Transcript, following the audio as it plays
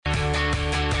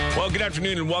Well, good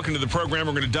afternoon and welcome to the program.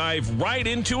 We're going to dive right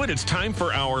into it. It's time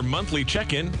for our monthly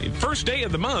check-in. First day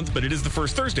of the month, but it is the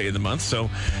first Thursday of the month.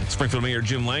 So Springfield Mayor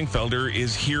Jim Langfelder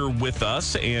is here with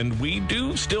us. And we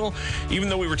do still, even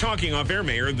though we were talking off air,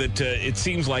 Mayor, that it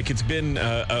seems like it's been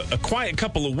a quiet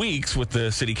couple of weeks with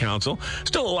the city council.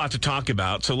 Still a lot to talk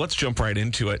about. So let's jump right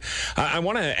into it. I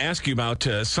want to ask you about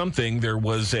something. There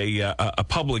was a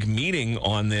public meeting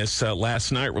on this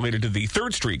last night related to the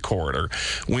 3rd Street corridor,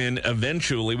 when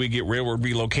eventually we get railroad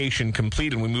relocation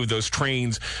complete and we move those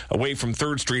trains away from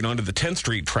 3rd Street onto the 10th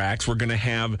Street tracks. We're going to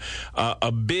have a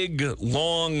big,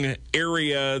 long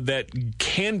area that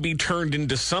can be turned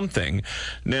into something.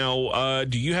 Now,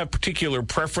 do you have particular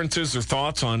preferences or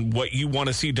thoughts on what you want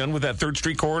to see done with that 3rd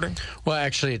Street corridor? Well,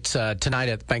 actually, it's tonight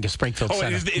at the Bank of Springfield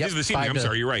Center. It is this evening. I'm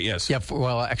sorry, you're right, yes. Yeah,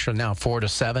 well, actually now 4 to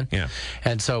 7. Yeah.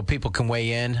 And so people can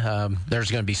weigh in.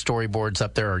 There's going to be storyboards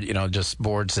up there, or, just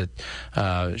boards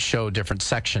that show different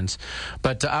sections.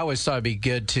 But I always thought it'd be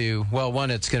good to, well,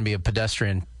 one, it's going to be a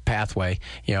pedestrian pathway,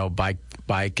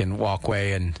 bike and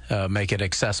walkway, and make it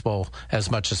accessible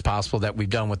as much as possible, that we've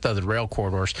done with other rail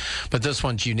corridors. But this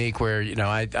one's unique where,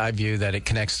 I view that it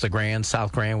connects the Grand,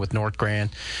 South Grand with North Grand.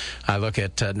 I look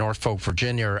at Norfolk,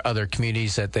 Virginia, or other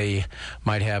communities that they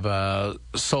might have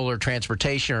solar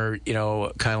transportation,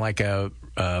 or, kind of like a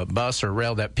bus or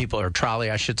rail that people, or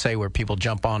trolley, I should say, where people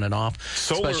jump on and off.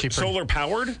 Solar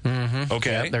powered? Mm-hmm.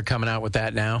 Okay. Yeah, they're coming out with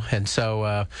that now. And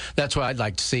so that's what I'd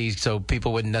like to see. So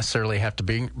people wouldn't necessarily have to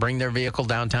bring their vehicle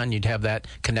downtown. You'd have that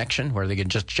connection where they can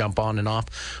just jump on and off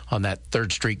on that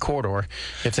 3rd Street corridor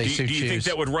if they choose. Do you think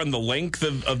that would run the length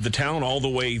of the town all the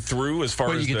way through as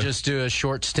far as you could just do a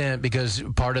short stint, because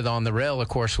part of on the rail, of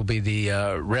course, will be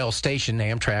the rail station,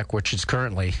 Amtrak, which is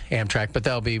currently Amtrak, but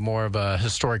that'll be more of a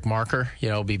historic marker.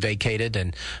 It'll be vacated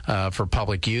and for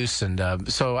public use. And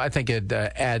so I think it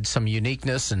adds some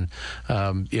uniqueness and,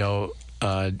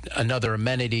 another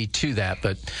amenity to that.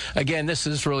 But again, this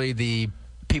is really the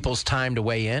people's time to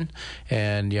weigh in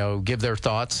and give their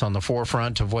thoughts on the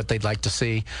forefront of what they'd like to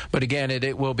see. But again,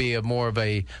 it will be more of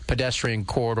a pedestrian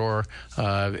corridor,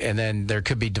 and then there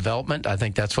could be development. I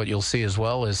think that's what you'll see as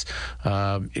well. Is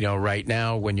right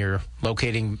now when you're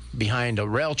locating behind a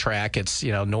rail track, it's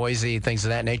noisy, things of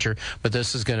that nature. But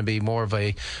this is going to be more of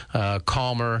a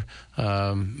calmer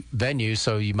venue,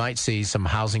 so you might see some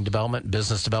housing development,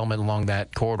 business development along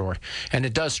that corridor. And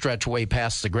it does stretch way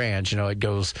past the Grand. It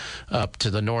goes up to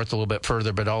the north a little bit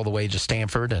further, but all the way to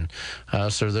Stanford. And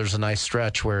so there's a nice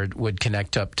stretch where it would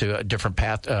connect up to different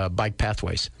bike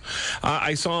pathways.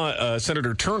 I saw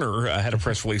Senator Turner had a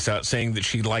press release out saying that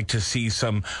she'd like to see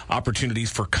some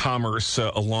opportunities for commerce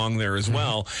along there as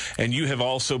well. And you have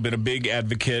also been a big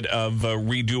advocate of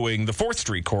redoing the 4th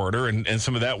Street corridor, and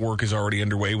some of that work is already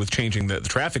underway with changing the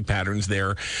traffic patterns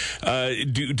there.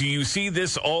 Do you see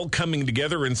this all coming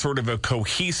together in sort of a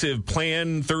cohesive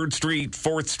plan, 3rd Street,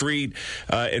 4th Street,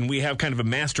 and we have kind of a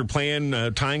master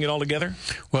plan tying it all together?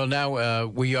 Well, now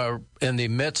we are in the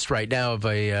midst right now of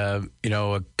a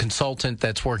consultant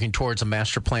that's working towards a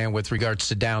master plan with regards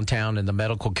to downtown and the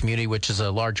medical community, which is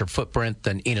a larger footprint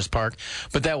than Enos Park.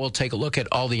 But that will take a look at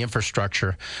all the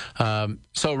infrastructure.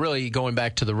 So really going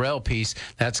back to the rail piece,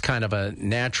 that's kind of a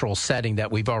natural setting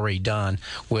that we've already done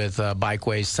with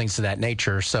bikeways, things of that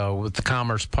nature. So with the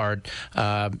commerce part,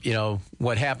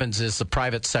 what happens is the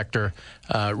private sector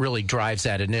really drives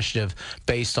that initiative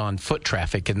based on foot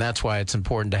traffic, and that's why it's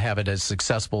important to have it as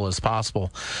accessible as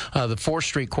possible. The 4th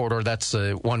Street corridor, that's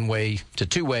a one-way to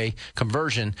two-way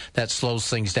conversion that slows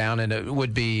things down, and it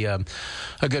would be a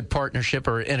good partnership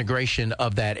or integration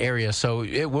of that area. So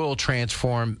it will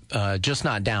transform just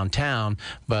not downtown,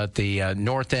 but the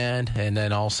north end and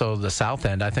then also the south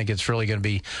end. I think it's really going to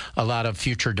be a lot of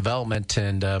future development,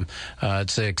 and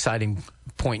it's an exciting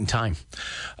point in time.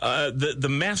 The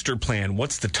master plan,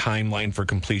 what's the timeline for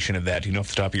completion of that? Do you know off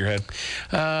the top of your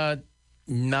head?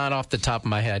 Not off the top of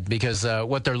my head, because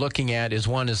what they're looking at is,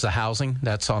 one is the housing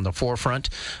that's on the forefront.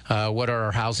 What are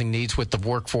our housing needs with the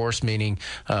workforce, meaning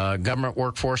government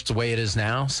workforce the way it is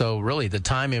now? So really the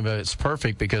timing of it's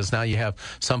perfect, because now you have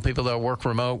some people that work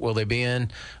remote. Will they be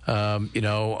in, on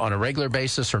a regular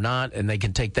basis or not? And they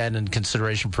can take that into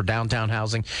consideration for downtown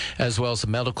housing, as well as the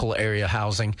medical area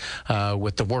housing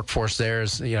with the workforce there,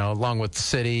 along with the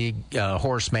city,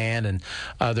 Horace Mann, and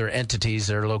other entities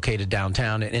that are located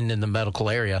downtown and in the medical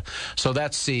area. So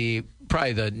that's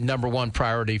probably the number one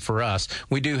priority for us.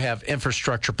 We do have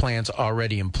infrastructure plans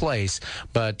already in place,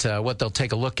 but what they'll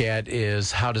take a look at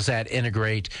is how does that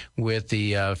integrate with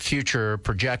the future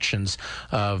projections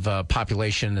of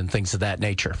population and things of that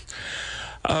nature.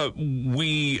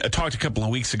 We talked a couple of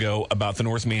weeks ago about the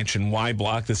North Mansion Y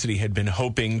block. The city had been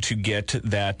hoping to get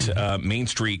that Main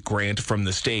Street grant from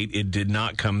the state. It did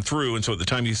not come through. And so at the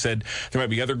time you said there might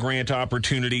be other grant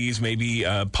opportunities, maybe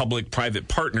public-private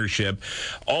partnership.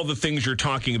 All the things you're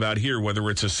talking about here, whether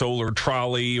it's a solar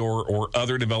trolley or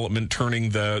other development, turning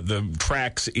the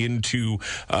tracks into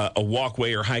a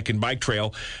walkway or hike and bike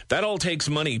trail, that all takes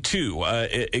money too.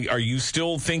 Are you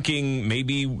still thinking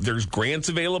maybe there's grants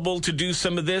available to do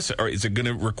some of this, or is it going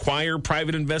to require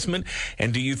private investment?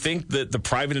 And do you think that the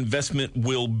private investment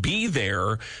will be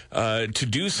there to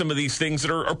do some of these things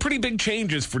that are pretty big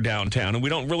changes for downtown, and we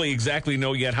don't really exactly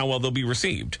know yet how well they'll be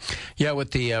received? Yeah,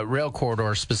 with the rail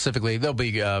corridor specifically, there'll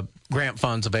be grant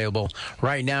funds available.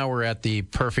 Right now, we're at the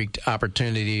perfect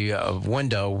opportunity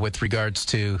window with regards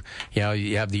to,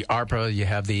 you have the ARPA, you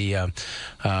have the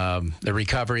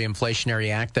Recovery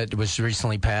Inflationary Act that was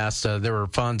recently passed. There were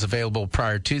funds available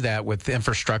prior to that with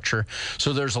infrastructure.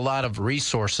 So there's a lot of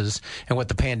resources. And what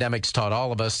the pandemic's taught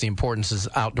all of us, the importance is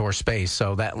outdoor space.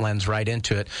 So that lends right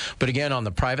into it. But again, on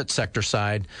the private sector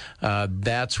side,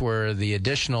 that's where the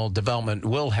additional development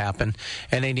will happen.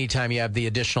 And anytime you have the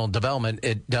additional development,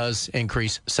 it does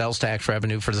increase sales tax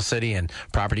revenue for the city and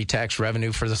property tax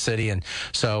revenue for the city. And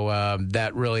so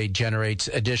that really generates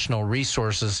additional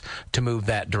resources to move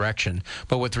that direction.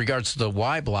 But with regards to the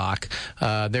Y block,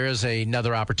 there is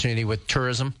another opportunity with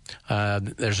tourism.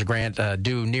 There's a grant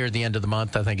due near the end of the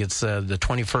month. I think it's the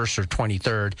 21st or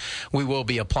 23rd. We will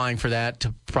be applying for that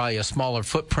to probably a smaller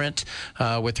footprint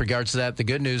with regards to that. The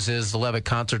good news is the Levitt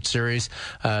Concert Series,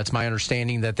 it's my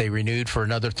understanding that they renewed for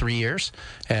another 3 years.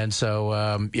 And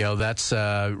so, that's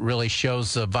really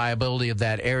shows the viability of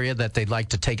that area, that they'd like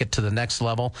to take it to the next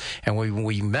level. And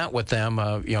we met with them,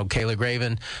 Kayla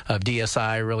Graven of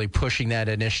DSI really pushing that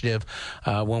initiative.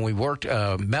 When we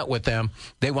met with them,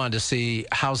 they wanted to see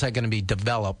how's that going to be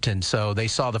developed. And so they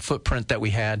saw the footprint that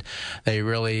we had. They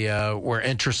really were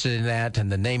interested in that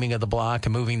and the naming of the block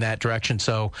and moving that direction.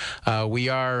 So we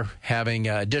are having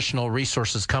additional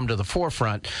resources come to the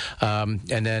forefront.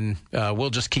 And then we'll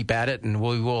just keep at it, and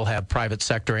we will have private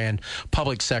sector and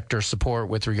public sector support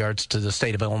with regards to the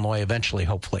state of Illinois eventually,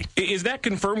 hopefully. Is that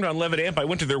confirmed on Levitt Amp? I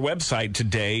went to their website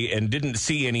today and didn't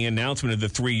see any announcement of the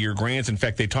 3-year grants. In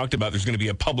fact, they talked about there's going to be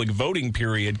a public voting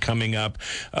period coming up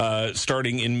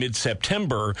starting in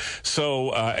mid-September.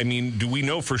 So, do we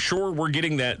know for sure we're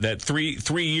getting that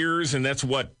 3 years, and that's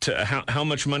what, how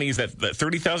much money is that,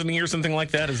 $30,000 a year, something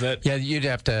like that? Is that? Yeah, you'd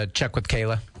have to check with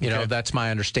Kayla. Okay. That's my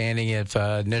understanding of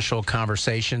initial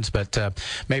conversations, but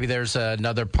maybe there's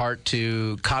another part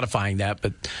to codifying that,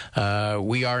 but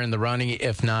we are in the running.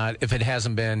 If it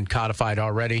hasn't been codified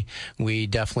already, we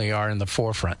definitely are in the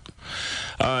forefront.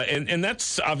 And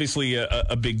that's obviously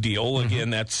a big deal. Again,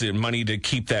 that's money to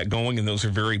keep that going, and those are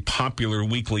very popular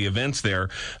weekly events there.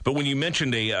 But when you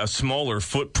mentioned a smaller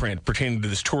footprint pertaining to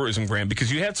this tourism grant,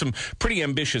 because you had some pretty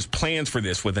ambitious plans for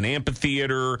this with an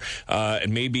amphitheater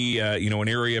and maybe an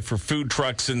area for food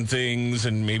trucks and things,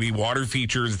 and maybe water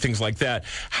features and things like that.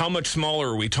 How much smaller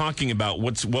are we talking about?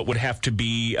 What would have to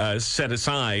be set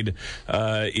aside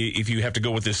if you have to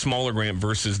go with this smaller grant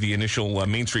versus the initial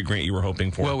Main Street grant you were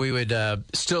hoping for? Well, we would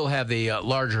still have the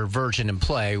larger version in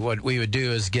play. What we would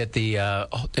do is get the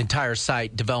entire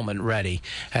site development ready.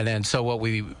 And then so what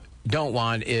we don't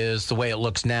want is the way it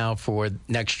looks now for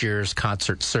next year's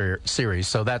concert series.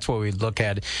 So that's what we look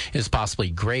at, is possibly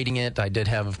grading it. I did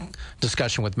have a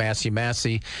discussion with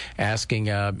Massey asking,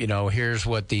 here's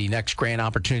what the next grant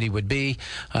opportunity would be.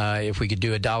 If we could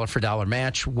do a dollar-for-dollar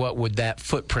match, what would that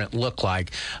footprint look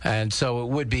like? And so it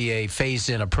would be a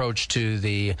phased-in approach to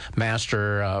the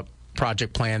master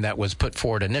project plan that was put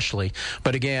forward initially.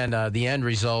 But again, the end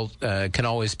result can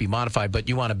always be modified, but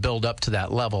you want to build up to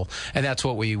that level. And that's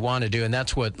what we want to do. And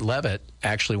that's what Levitt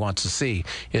actually wants to see,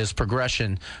 is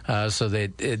progression, so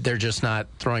that they're just not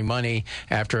throwing money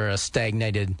after a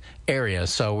stagnated area.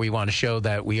 So we want to show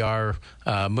that we are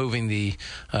moving the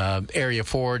area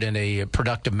forward in a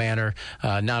productive manner,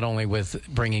 not only with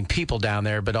bringing people down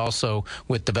there, but also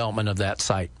with development of that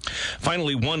site.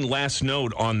 Finally, one last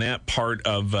note on that part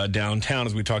of downtown,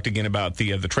 as we talked again about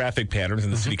the traffic patterns,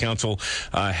 and the City Council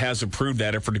has approved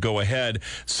that effort to go ahead.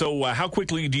 So how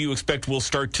quickly do you expect we'll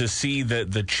start to see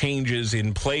the changes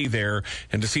in play there,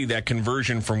 and to see that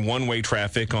conversion from one-way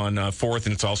traffic on 4th,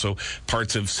 and it's also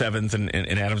parts of 7th and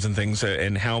Adams and things,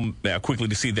 and how quickly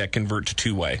to see that convert to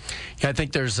two-way? Yeah, I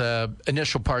think there's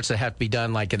initial parts that have to be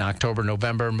done like in October,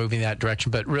 November, moving that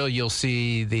direction, but really you'll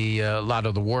see a lot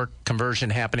of the work conversion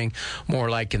happening more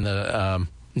like in the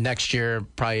next year,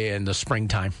 probably in the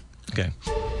springtime. Okay.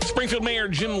 Springfield Mayor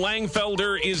Jim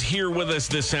Langfelder is here with us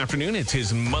this afternoon. It's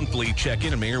his monthly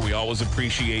check-in. And Mayor, we always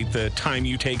appreciate the time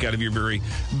you take out of your very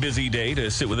busy day to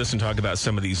sit with us and talk about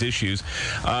some of these issues.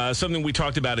 Something we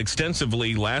talked about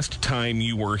extensively last time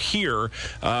you were here,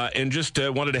 and just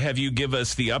wanted to have you give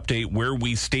us the update where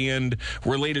we stand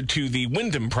related to the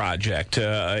Wyndham project.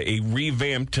 A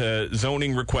revamped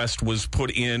zoning request was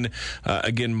put in,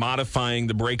 again, modifying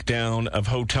the breakdown of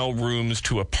hotel rooms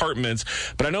to apartments.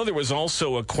 But I know there was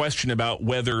also a question about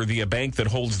whether the bank that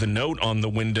holds the note on the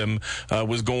Wyndham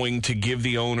was going to give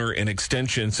the owner an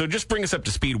extension. So just bring us up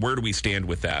to speed. Where do we stand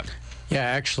with that? Yeah,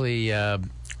 actually,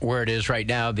 where it is right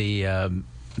now, the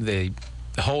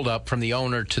hold up from the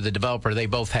owner to the developer, they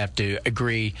both have to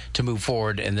agree to move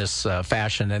forward in this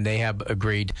fashion, and they have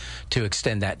agreed to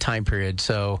extend that time period.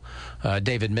 So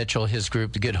David Mitchell, his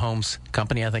group, the Good Homes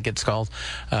Company, I think it's called,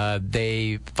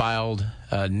 they filed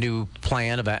a new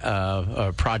plan,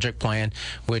 a project plan,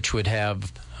 which would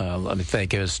have, let me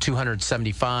think, it was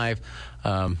 275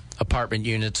 apartment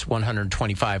units,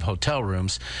 125 hotel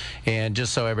rooms. And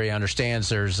just so everybody understands,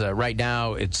 there's right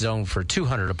now it's zoned for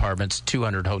 200 apartments,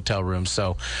 200 hotel rooms.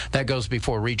 So that goes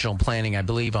before regional planning, I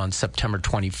believe, on September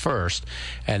 21st.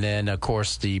 And then, of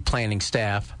course, the planning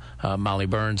staff, Molly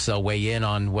Burns, they'll weigh in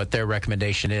on what their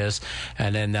recommendation is,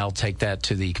 and then they'll take that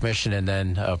to the commission, and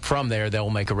then from there they'll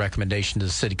make a recommendation to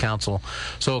the city council.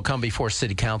 So it'll come before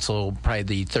city council probably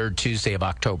the third Tuesday of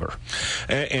October.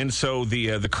 And so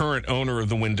the current owner of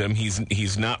the Wyndham,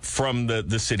 he's not from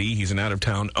the city, he's an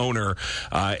out-of-town owner,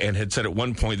 and had said at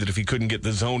one point that if he couldn't get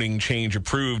the zoning change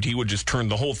approved, he would just turn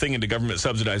the whole thing into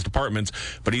government-subsidized apartments.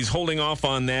 But he's holding off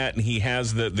on that, and he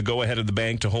has the go-ahead of the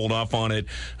bank to hold off on it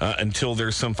until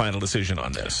there's some final decision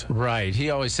on this. Right. He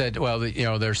always said, well,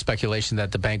 there's speculation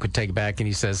that the bank would take it back, and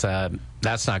he says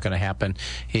that's not going to happen.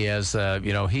 He has,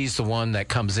 he's the one that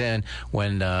comes in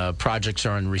when projects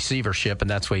are in receivership, and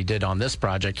that's what he did on this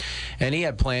project. And he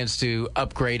had plans to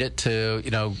upgrade it to,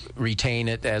 retain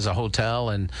it as a hotel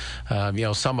and,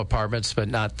 some apartments, but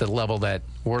not the level that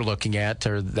we're looking at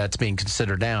or that's being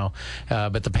considered now.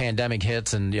 But the pandemic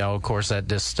hits, and, of course, that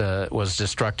just was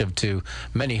destructive to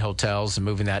many hotels and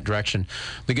moving that direction.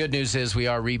 The good news is we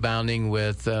are rebounding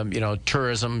with,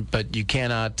 tourism, but you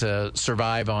cannot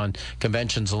survive on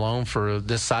conventions alone for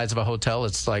this size of a hotel.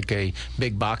 It's like a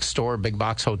big box store, big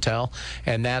box hotel,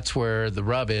 and that's where the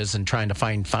rub is in trying to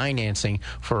find financing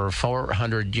for a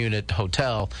 400-unit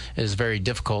hotel is very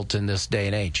difficult in this day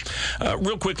and age.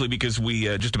 Real quickly, because we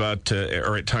just about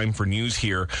are at time for news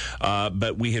here,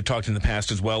 but we have talked in the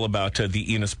past as well about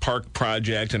the Enos Park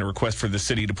project and a request for the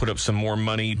city to put up some more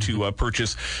money to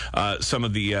purchase some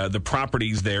of the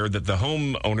properties there that the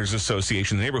Homeowners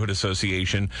Association, the Neighborhood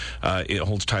Association, it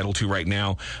holds title to right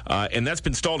now. And that's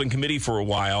been stalled in committee for a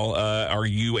while. Are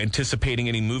you anticipating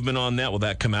any movement on that? Will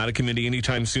that come out of committee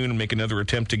anytime soon and make another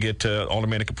attempt to get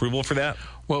aldermanic approval for that?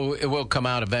 Well, it will come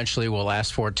out eventually. We'll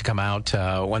ask for it to come out.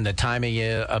 When the timing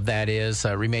of that is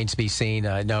remains to be seen.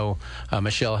 I know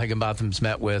Michelle Higginbotham's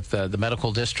met with the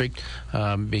medical district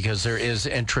because there is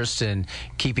interest in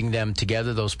keeping them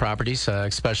together, those properties,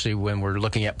 especially when we're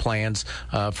looking at plans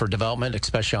for development,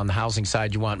 especially on the housing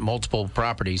side. You want multiple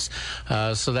properties.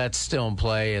 So that's still in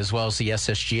play, as well as the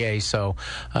SSGA. So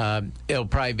it'll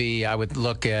probably be, I would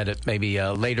look at it maybe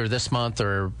later this month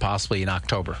or possibly in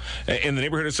October. And the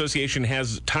Neighborhood Association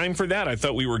has time for that? I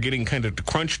thought we were getting kind of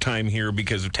crunch time here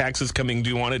because of taxes coming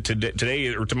due on it today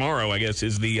or tomorrow, I guess,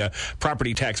 is the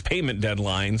property tax payment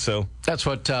deadline. So that's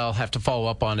what I'll have to follow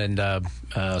up on and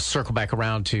circle back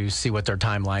around to see what their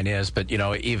timeline is. But,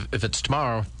 if it's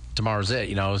tomorrow's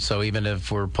it, so even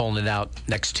if we're pulling it out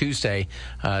next Tuesday,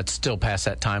 it's still past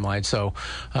that timeline. So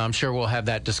I'm sure we'll have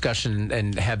that discussion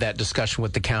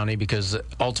with the county, because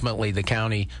ultimately the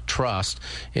county trust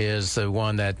is the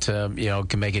one that,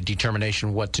 can make a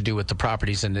determination what to do with the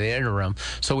properties in the interim.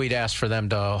 So we'd ask for them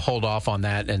to hold off on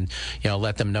that and,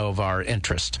 let them know of our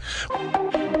interest.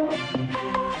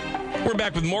 We're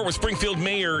back with more with Springfield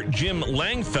Mayor Jim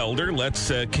Langfelder.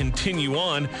 Let's continue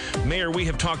on. Mayor, we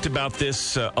have talked about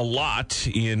this a lot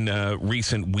in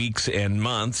recent weeks and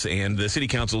months, and the City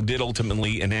Council did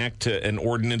ultimately enact an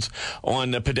ordinance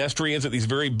on pedestrians at these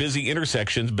very busy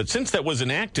intersections. But since that was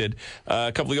enacted,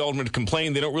 a couple of the aldermen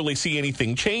complained they don't really see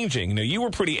anything changing. Now, you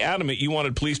were pretty adamant you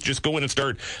wanted police to just go in and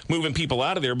start moving people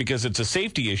out of there because it's a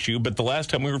safety issue. But the last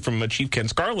time we heard from Chief Ken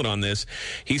Scarlett on this,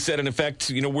 he said, in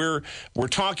effect, we're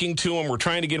talking to them, we're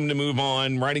trying to get them to move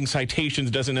on. Writing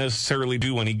citations doesn't necessarily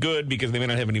do any good because they may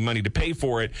not have any money to pay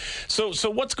for it. So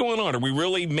what's going on? Are we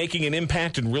really making an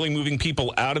impact and really moving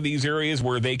people out of these areas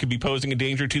where they could be posing a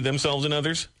danger to themselves and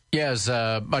others? Yeah, as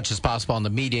much as possible on the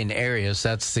median areas.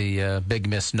 That's the big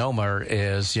misnomer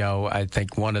is, I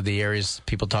think one of the areas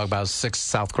people talk about is 6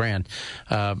 South Grand.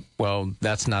 Well,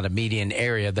 that's not a median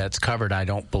area that's covered, I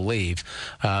don't believe.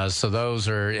 So those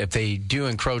are, if they do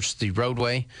encroach the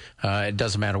roadway, it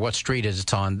doesn't matter what street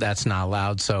it's on, that's not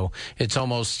allowed. So it's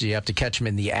almost, you have to catch them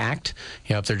in the act.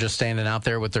 If they're just standing out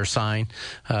there with their sign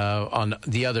on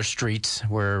the other streets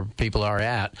where people are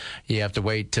at, you have to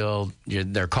wait till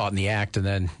they're caught in the act and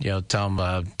then tell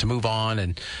them to move on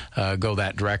and go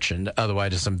that direction.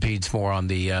 Otherwise, it impedes more on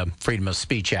the freedom of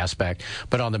speech aspect.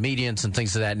 But on the medians and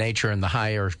things of that nature and the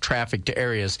higher trafficked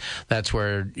areas, that's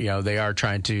where they are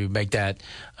trying to make that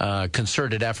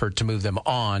concerted effort to move them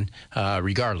on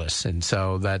regardless. And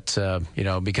so that's,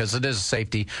 because it is a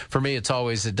safety. For me, it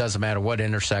doesn't matter what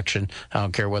intersection. I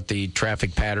don't care what the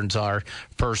traffic patterns are.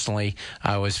 Personally,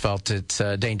 I always felt it's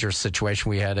a dangerous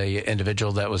situation. We had a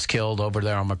individual that was killed over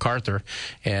there on MacArthur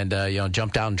and,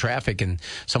 jumped out in traffic. And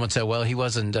someone said, well, he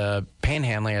wasn't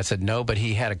panhandling. I said, no, but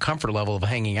he had a comfort level of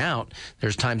hanging out.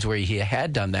 There's times where he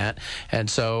had done that. And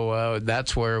so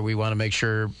that's where we want to make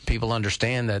sure people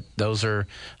understand that those are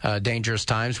dangerous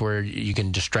times where you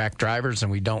can distract drivers,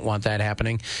 and we don't want that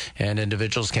happening. And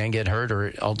individuals can get hurt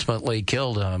or ultimately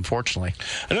killed, unfortunately.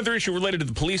 Another issue related to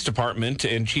the police department,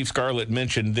 and Chief Scarlett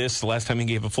mentioned this the last time he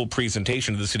gave a full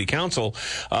presentation to the City Council,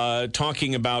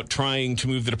 talking about trying to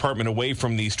move the department away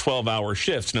from these 12-hour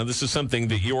shifts. Now, this is something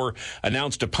that your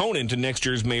announced opponent in next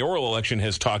year's mayoral election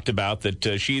has talked about,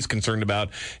 that she's concerned about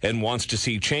and wants to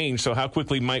see change. So how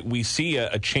quickly might we see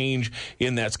a change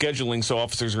in that scheduling so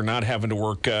officers are not having to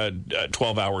work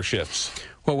 12-hour shifts?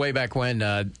 Well, way back when,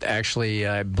 actually,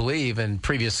 I believe in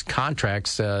previous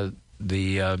contracts,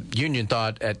 the union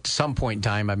thought at some point in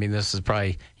time, I mean, this is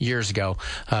probably years ago,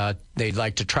 they'd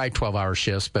like to try 12-hour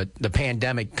shifts, but the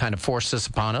pandemic kind of forced this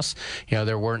upon us.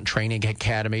 There weren't training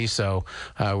academies, so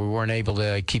we weren't able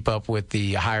to keep up with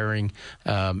the hiring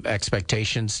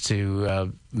expectations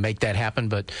to make that happen.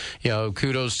 But,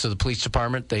 kudos to the police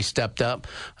department. They stepped up.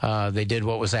 They did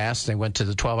what was asked. They went to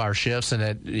the 12-hour shifts,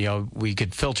 and we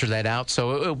could filter that out.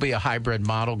 So it'll be a hybrid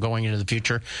model going into the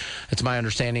future. It's my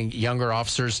understanding younger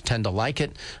officers tend to like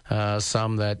it.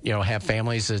 Some that, have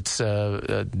families,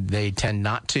 they tend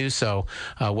not to. So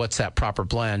what's that proper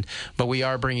blend? But we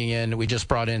are we just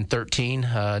brought in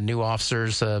 13 new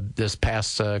officers this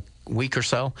past week or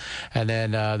so, and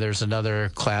then there's another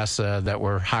class that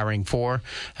we're hiring for.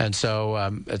 And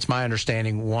so it's my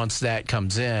understanding once that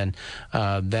comes in,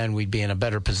 then we'd be in a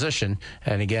better position.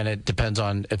 And again, it depends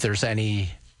on if there's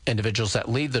any individuals that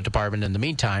leave the department in the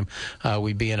meantime,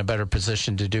 we'd be in a better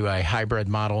position to do a hybrid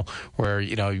model where,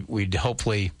 we'd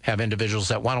hopefully have individuals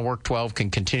that want to work 12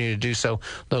 can continue to do so.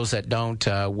 Those that don't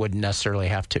wouldn't necessarily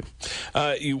have to.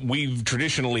 We've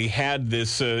traditionally had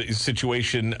this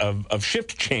situation of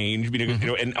shift change,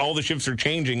 and all the shifts are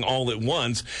changing all at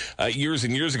once. Years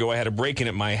and years ago, I had a break-in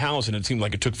at my house, and it seemed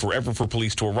like it took forever for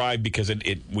police to arrive because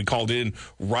we called in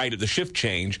right at the shift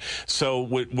change. So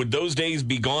would those days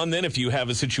be gone then if you have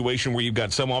a situation where you've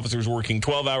got some officers working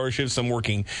 12-hour shifts, some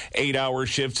working 8-hour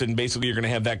shifts, and basically you're going to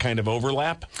have that kind of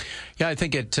overlap? Yeah, I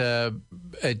think it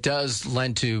does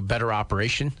lend to better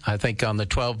operation. I think on the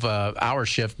 12-hour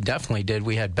shift definitely did.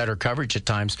 We had better coverage at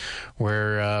times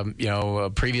where,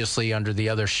 previously under the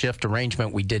other shift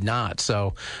arrangement, we did not.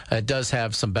 So it does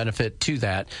have some benefit to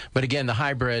that. But again, the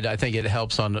hybrid, I think it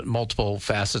helps on multiple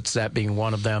facets, that being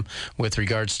one of them with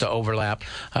regards to overlap.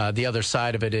 The other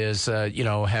side of it is,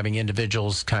 having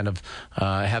individuals kind of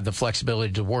have the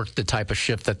flexibility to work the type of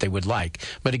shift that they would like.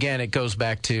 But again, it goes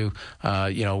back to,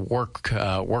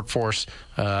 workforce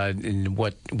and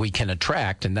what we can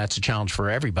attract, and that's a challenge for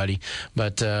everybody.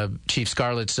 But Chief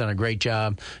Scarlett's done a great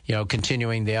job,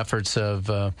 continuing the efforts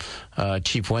of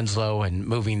Chief Winslow and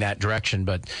moving that direction.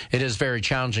 But it is very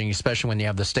challenging, especially when you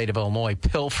have the state of Illinois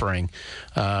pilfering,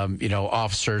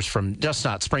 officers from just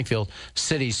not Springfield,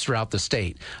 cities throughout the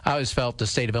state. I always felt the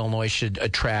state of Illinois should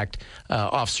attract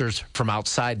officers from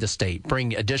outside the state,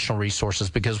 bring additional resources,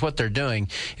 because what they're doing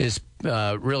is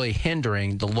really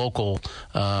hindering the local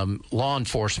law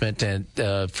enforcement and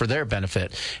for their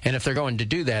benefit. And if they're going to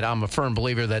do that, I'm a firm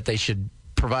believer that they should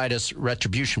provide us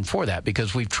retribution for that,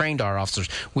 because we've trained our officers.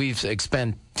 We've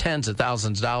expended tens of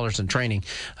thousands of dollars in training,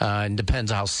 and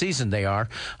depends how seasoned they are.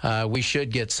 We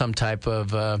should get some type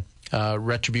of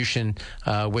retribution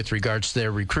with regards to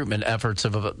their recruitment efforts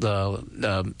of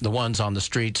the ones on the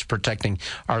streets protecting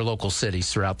our local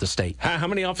cities throughout the state. How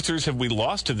many officers have we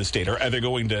lost to the state? Are they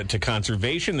going to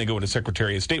conservation? They going to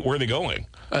Secretary of State? Where are they going?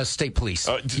 State police.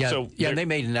 And they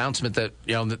made an announcement that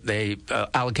that they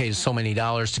allocated so many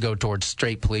dollars to go towards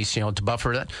state police, to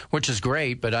buffer that, which is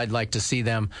great. But I'd like to see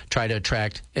them try to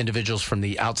attract individuals from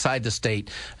the outside the state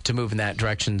to move in that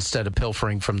direction instead of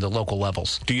pilfering from the local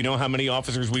levels. Do you know how many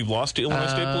officers we've lost to Illinois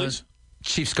State Police?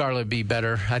 Chief Scarlett would be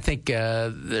better. I think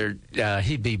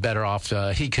he'd be better off.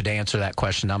 He could answer that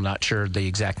question. I'm not sure the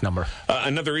exact number.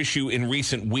 Another issue in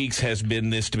recent weeks has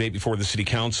been this debate before the City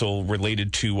Council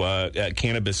related to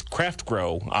cannabis craft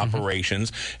grow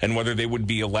operations and whether they would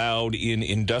be allowed in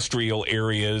industrial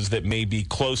areas that may be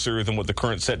closer than what the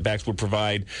current setbacks would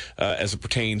provide as it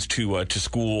pertains to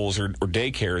schools or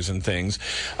daycares and things.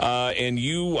 And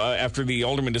you, after the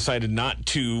alderman decided not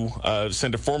to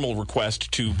send a formal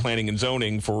request to Planning and Zoning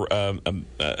for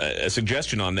a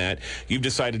suggestion on that, you've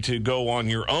decided to go on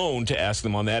your own to ask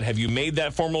them on that. Have you made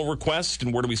that formal request,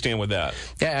 and where do we stand with that?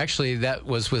 Yeah, actually, that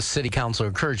was with City Council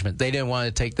encouragement. They didn't want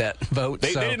to take that vote.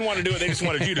 They didn't want to do it. They just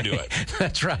wanted you to do it.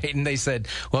 That's right. And they said,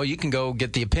 well, you can go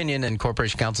get the opinion, and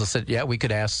Corporation Council said, yeah, we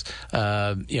could ask,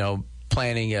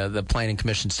 the Planning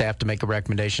Commission staff to make a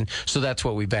recommendation. So that's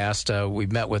what we've asked.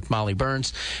 We've met with Molly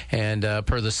Burns and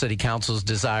per the City Council's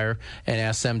desire and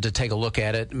asked them to take a look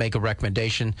at it, make a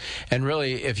recommendation. And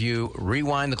really, if you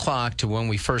rewind the clock to when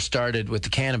we first started with the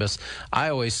cannabis, I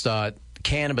always thought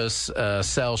cannabis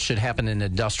sales should happen in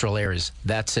industrial areas.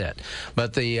 That's it.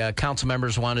 But the council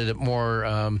members wanted it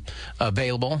more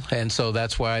available, and so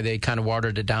that's why they kind of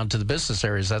watered it down to the business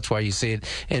areas. That's why you see it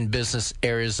in business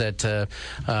areas that,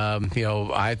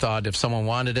 I thought if someone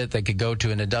wanted it, they could go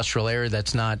to an industrial area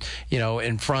that's not,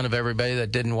 in front of everybody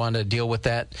that didn't want to deal with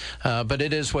that. But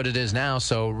it is what it is now.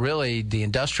 So really, the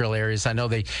industrial areas, I know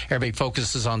everybody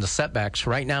focuses on the setbacks.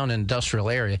 Right now in an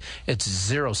industrial area, it's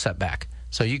zero setback.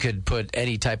 So you could put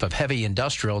any type of heavy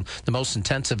industrial, the most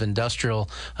intensive industrial,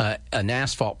 an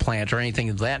asphalt plant or anything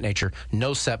of that nature,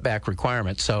 no setback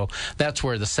requirement. So that's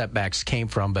where the setbacks came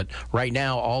from. But right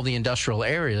now, all the industrial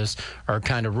areas are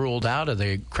kind of ruled out of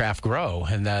the craft grow,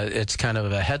 and it's kind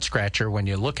of a head scratcher when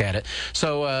you look at it.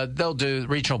 So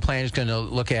regional planning is going to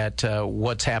look at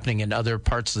what's happening in other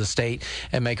parts of the state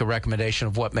and make a recommendation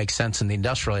of what makes sense in the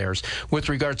industrial areas. With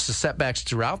regards to setbacks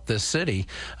throughout this city,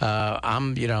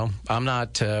 I'm not.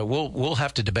 We'll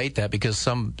have to debate that because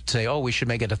some say, we should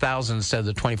make it 1,000 instead of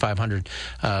the 2,500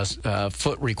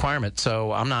 foot requirement.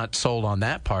 So I'm not sold on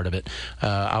that part of it.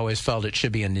 I always felt it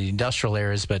should be in the industrial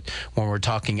areas, but when we're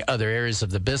talking other areas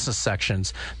of the business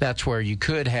sections, that's where you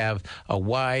could have a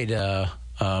wide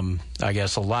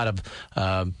a lot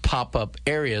of pop-up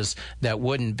areas that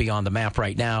wouldn't be on the map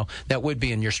right now, that would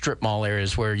be in your strip mall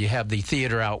areas where you have the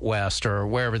theater out west or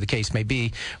wherever the case may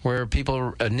be, where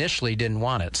people initially didn't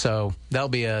want it. So that'll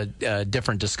be a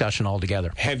different discussion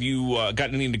altogether. Have you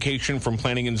gotten any indication from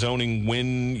Planning and Zoning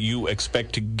when you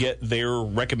expect to get their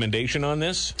recommendation on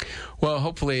this? Well,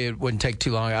 hopefully it wouldn't take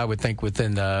too long. I would think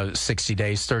within 60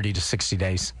 days, 30 to 60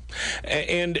 days.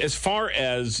 And as far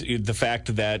as the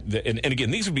fact that, and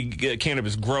again, these would be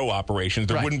cannabis grow operations.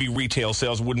 There wouldn't be retail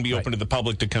sales, wouldn't be open to the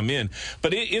public to come in.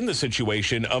 But in the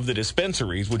situation of the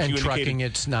dispensaries, which you indicated... trucking,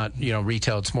 it's not,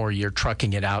 retail, it's more you're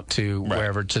trucking it out to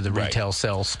wherever, to the retail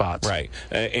sales spots. Right.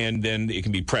 And then it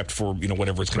can be prepped for,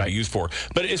 whatever it's going to be used for.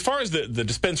 But as far as the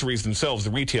dispensaries themselves,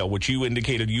 the retail, which you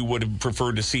indicated you would have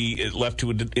preferred to see it left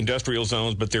to industrial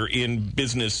zones, but they're in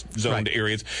business zoned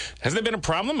areas. Has there been a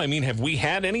problem? I mean, have we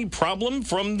had any problem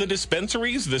from the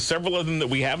dispensaries, the several of them that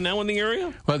we have now in the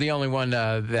area? Well, the only one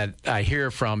that I hear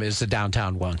from is the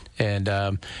downtown one. And,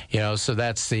 so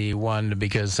that's the one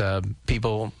because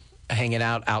people hanging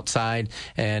out outside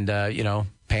and,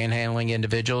 panhandling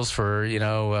individuals for,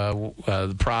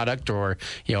 the product or,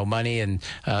 money. And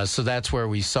so that's where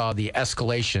we saw the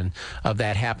escalation of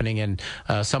that happening. And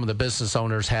some of the business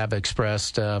owners have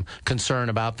expressed concern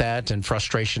about that and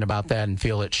frustration about that and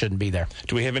feel it shouldn't be there.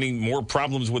 Do we have any more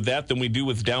problems with that than we do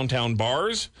with downtown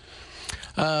bars?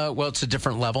 Well, it's a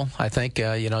different level, I think.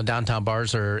 Downtown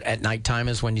bars are at nighttime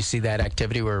is when you see that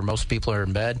activity where most people are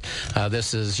in bed.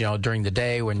 This is, during the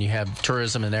day when you have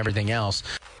tourism and everything else.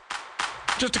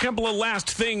 Just a couple of last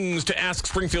things to ask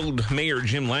Springfield Mayor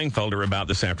Jim Langfelder about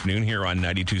this afternoon here on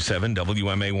 92.7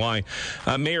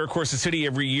 WMAY. Mayor, of course, the city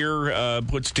every year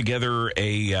puts together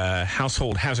a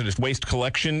household hazardous waste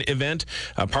collection event,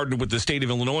 partnered with the state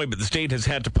of Illinois, but the state has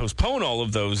had to postpone all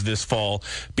of those this fall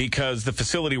because the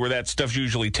facility where that stuff's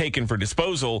usually taken for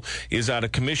disposal is out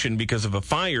of commission because of a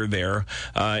fire there.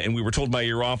 And we were told by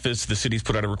your office the city's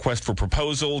put out a request for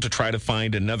proposal to try to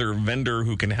find another vendor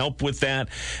who can help with that.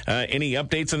 Any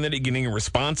updates on that? Are you getting a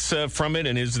response from it?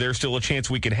 And is there still a chance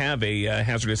we could have a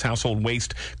hazardous household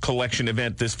waste collection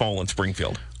event this fall in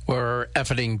Springfield? We're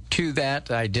efforting to that.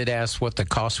 I did ask what the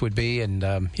cost would be, and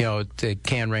it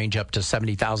can range up to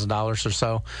 $70,000 or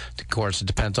so. Of course, it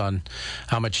depends on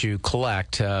how much you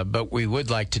collect, but we would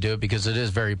like to do it because it is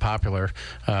very popular.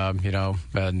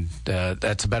 And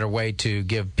that's a better way to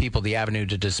give people the avenue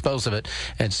to dispose of it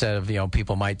instead of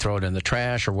people might throw it in the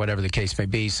trash or whatever the case may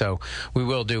be. So we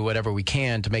will do whatever we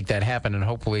can to make that happen, and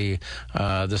hopefully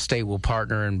the state will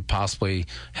partner and possibly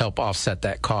help offset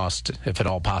that cost if at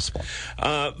all possible.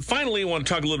 Finally, I want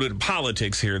to talk a little bit of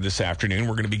politics here this afternoon.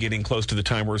 We're going to be getting close to the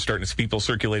time where we're starting to see people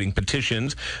circulating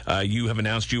petitions. You have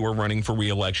announced you are running for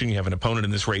re-election. You have an opponent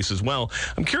in this race as well.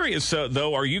 I'm curious,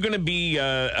 though, are you going to be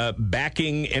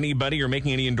backing anybody or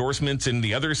making any endorsements in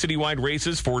the other citywide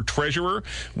races for treasurer?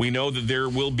 We know that there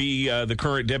will be the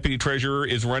current deputy treasurer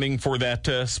is running for that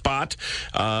spot.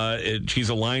 She's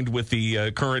aligned with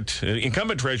the current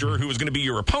incumbent treasurer, who is going to be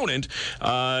your opponent.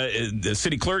 The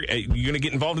city clerk, are you going to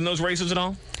get involved in those races at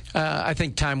all? I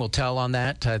think time will tell on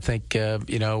that. I think,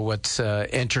 what's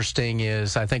interesting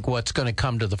is I think what's going to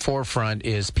come to the forefront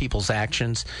is people's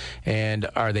actions, and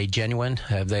are they genuine?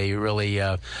 Have they really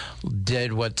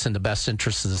did what's in the best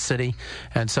interest of the city?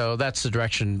 And so that's the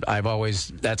direction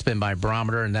that's been my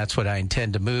barometer, and that's what I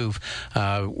intend to move.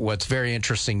 What's very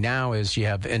interesting now is you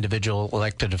have individual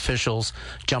elected officials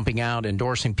jumping out,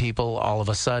 endorsing people all of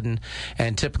a sudden,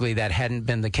 and typically that hadn't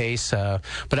been the case.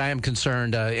 But I am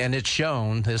concerned, and it's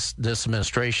shown, this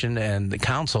administration and the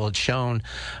council had shown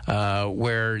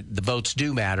where the votes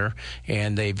do matter,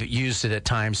 and they've used it at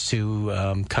times to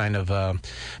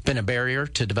been a barrier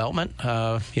to development,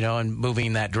 and moving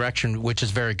in that direction, which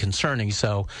is very concerning.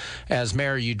 So as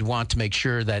mayor, you'd want to make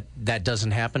sure that that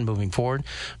doesn't happen moving forward,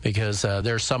 because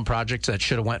there are some projects that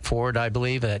should have went forward, I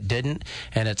believe, that didn't,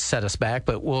 and it set us back,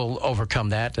 but we'll overcome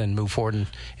that and move forward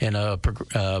in a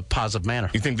positive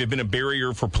manner. You think they've been a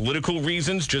barrier for political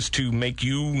reasons, just to make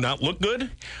you not look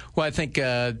good? Well, I think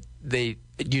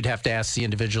you'd have to ask the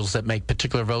individuals that make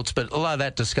particular votes, but a lot of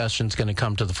that discussion is going to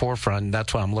come to the forefront, and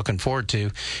that's what I'm looking forward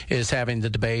to, is having the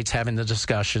debates, having the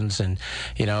discussions, and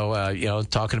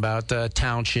talking about the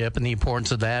township and the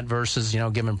importance of that versus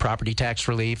giving property tax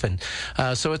relief, and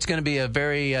so it's going to be a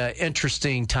very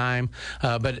interesting time,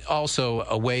 but also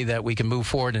a way that we can move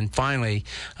forward and finally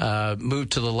move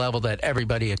to the level that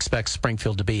everybody expects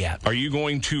Springfield to be at. Are you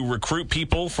going to recruit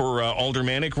people for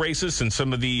aldermanic races, since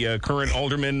some of the current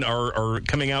aldermen are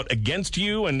coming out against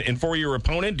you and for your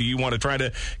opponent? Do you want to try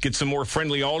to get some more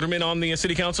friendly aldermen on the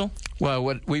city council? Well,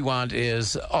 what we want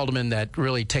is aldermen that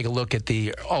really take a look at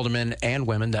the aldermen and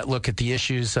women that look at the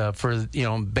issues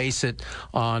base it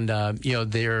on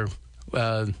their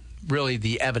really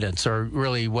the evidence, or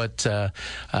really what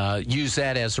use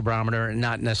that as a barometer and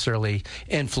not necessarily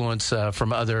influence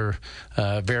from other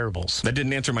variables. That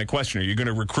didn't answer my question. Are you going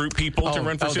to recruit people to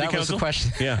run for city council? That was the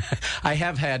question. Yeah. I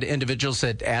have had individuals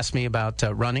that ask me about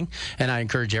running, and I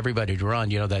encourage everybody to run,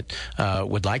 that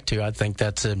would like to. I think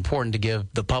that's important to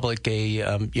give the public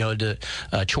a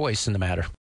choice in the matter.